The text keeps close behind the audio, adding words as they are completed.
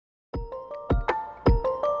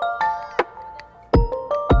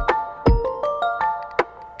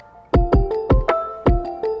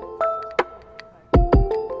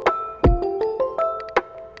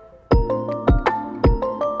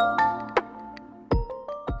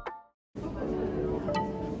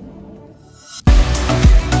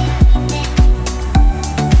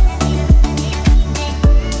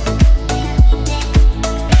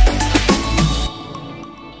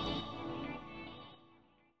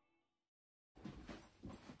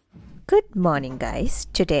Good morning guys.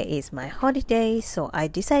 Today is my holiday, so I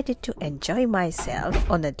decided to enjoy myself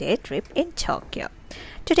on a day trip in Tokyo.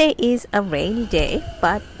 Today is a rainy day,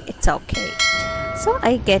 but it's okay. So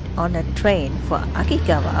I get on a train for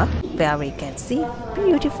Akigawa, where we can see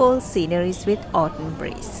beautiful sceneries with autumn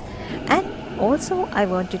breeze. And also I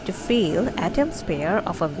wanted to feel atmosphere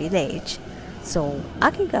of a village. So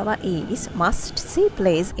Akigawa is must-see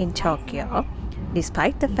place in Tokyo,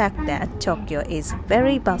 despite the fact that Tokyo is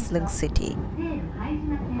very bustling city.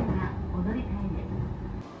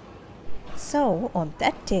 So on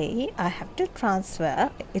that day, I have to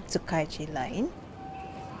transfer Itsukaichi line.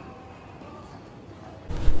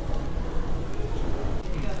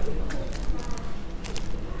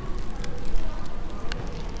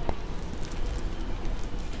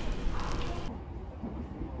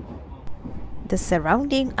 The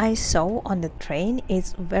surrounding I saw on the train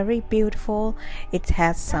is very beautiful. It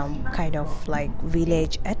has some kind of like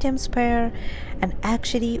village atmosphere and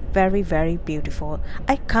actually very beautiful.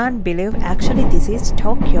 I can't believe actually this is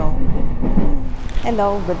Tokyo.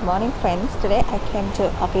 Hello, good morning friends. Today I came to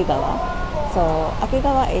Akigawa. So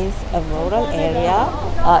Akigawa is a rural area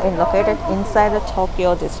located inside the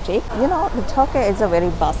Tokyo district. You know, the Tokyo is a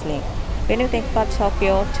very bustling. When you think about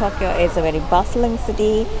Tokyo, Tokyo is a very bustling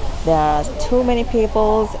city. There are too many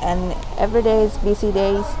people and every day is busy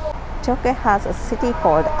days. Tokyo has a city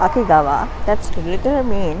called Akigawa. That's literally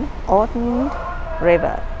mean autumn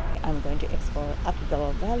river. I'm going to explore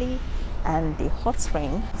Akigawa Valley and the hot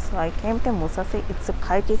spring. So I came to Musashi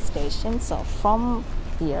Itsukaichi Station. So from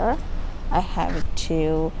here, I have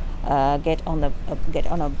to get on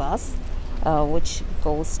a bus. Which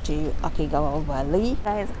goes to Akigawa Valley.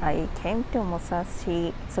 Guys, I came to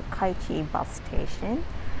Musashi Itsukaichi bus station,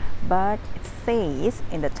 but it says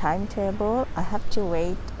in the timetable I have to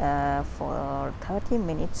wait for 30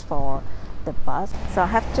 minutes for the bus. So I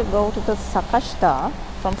have to go to the Sakashita.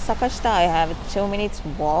 From Sakashita I have 2 minutes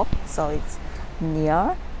walk, so it's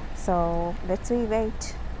near. So let's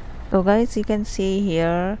wait. So guys, you can see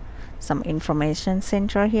here some information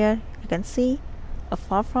center here. You can see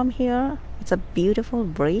far from here it's a beautiful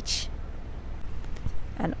bridge,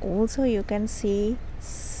 and also you can see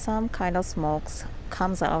some kind of smokes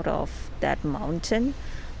comes out of that mountain.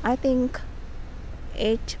 I think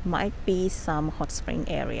it might be some hot spring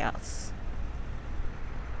areas.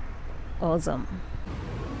 Awesome.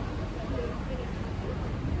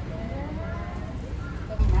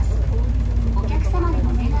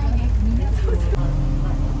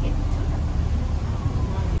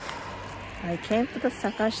 I came to the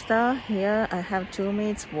Sakashita. Here I have 2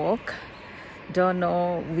 minutes walk. Don't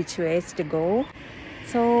know which ways to go.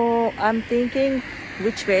 So I'm thinking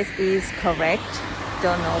which ways is correct.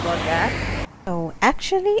 Don't know about that. So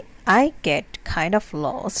actually I get kind of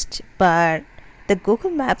lost, but the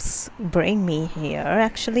Google Maps bring me here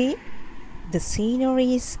actually. The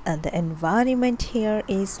sceneries and the environment here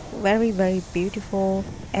is very beautiful,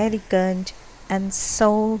 elegant and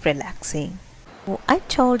so relaxing. I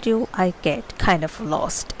told you I get kind of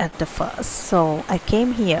lost at the first, so I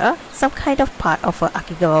came here, some kind of part of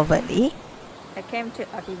Akigawa Valley. I came to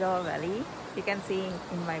Akigawa Valley. You can see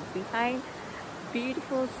in my behind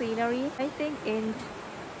beautiful scenery. I think in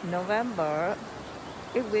November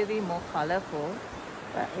it will be more colorful,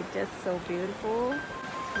 but it's just so beautiful.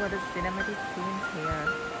 What a cinematic scenes here.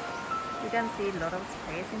 You can see a lot of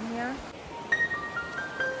space in here.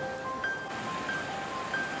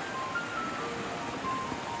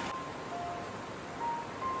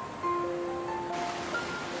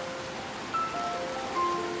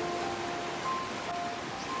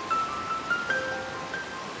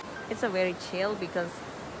 It's a very chill because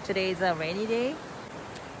today is a rainy day.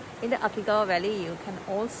 In the Akigawa Valley you can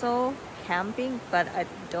also camping, but I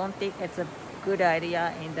don't think it's a good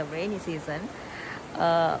idea in the rainy season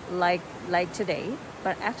like today.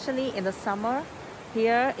 But actually in the summer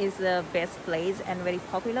here is the best place and very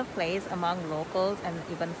popular place among locals and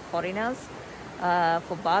even foreigners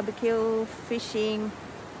for barbecue, fishing.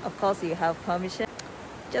 Of course you have permission.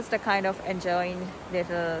 Just a kind of enjoying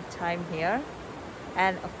little time here.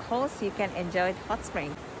 And of course you can enjoy hot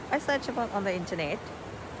spring. I searched about on the internet.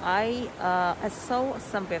 I saw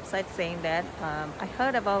some websites saying that I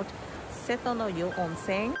heard about Seto no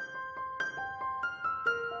Onsen.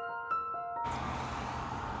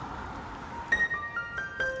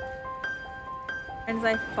 And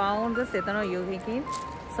I found the Seto no Yuhikin.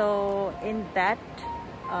 So in that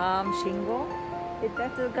shingo, with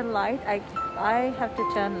that second light, I have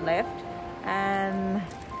to turn left, and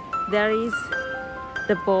there is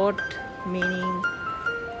the board meaning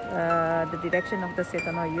the direction of the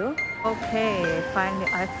Seto no Yu. Okay, finally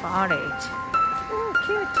I found it. Oh,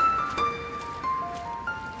 cute.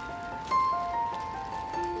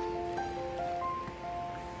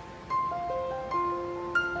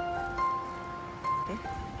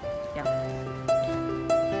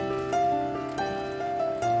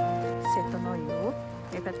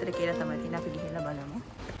 dapat terkira taman inapigihin na ba mo?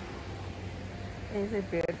 Is it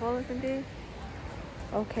beautiful, isn't it?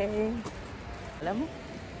 Okay. Alam mo?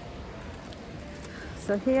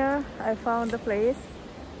 So here I found the place.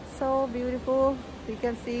 So beautiful. You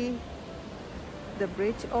can see the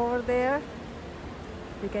bridge over there.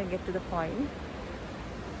 We can get to the point.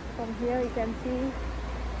 From here you can see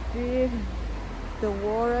the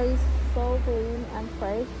water is so clean and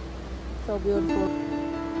fresh. So beautiful.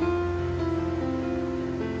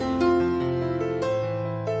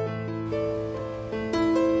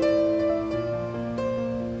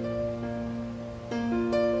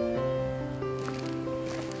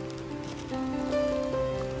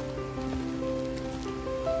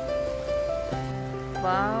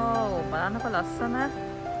 Wow, marami pala sana.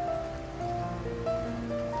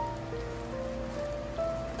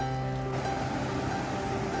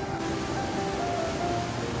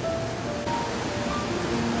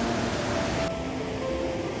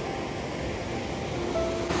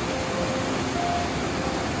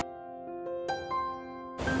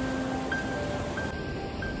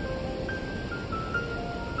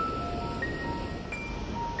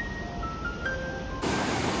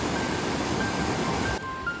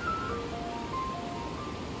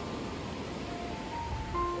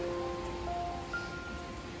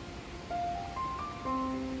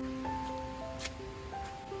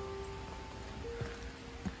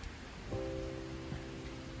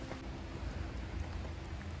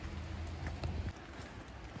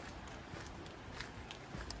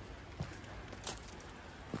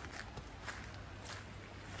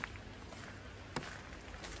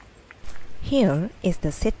 Here is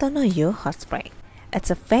the Seto no Yu hot spring.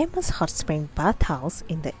 It's a famous hot spring bathhouse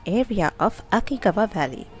in the area of Akigawa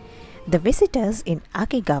Valley. The visitors in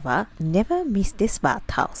Akigawa never miss this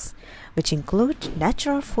bathhouse, which includes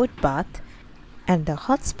natural food bath, and the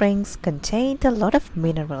hot springs contain a lot of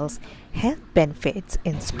minerals. Health benefits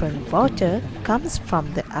in spring water comes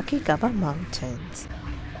from the Akigawa mountains.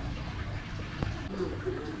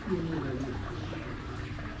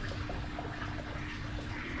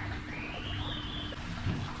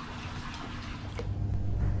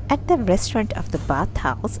 At the restaurant of the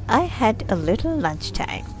bathhouse, I had a little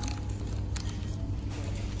lunchtime.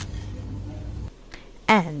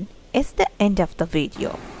 And it's the end of the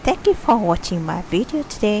video. Thank you for watching my video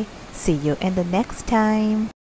today. See you in the next time.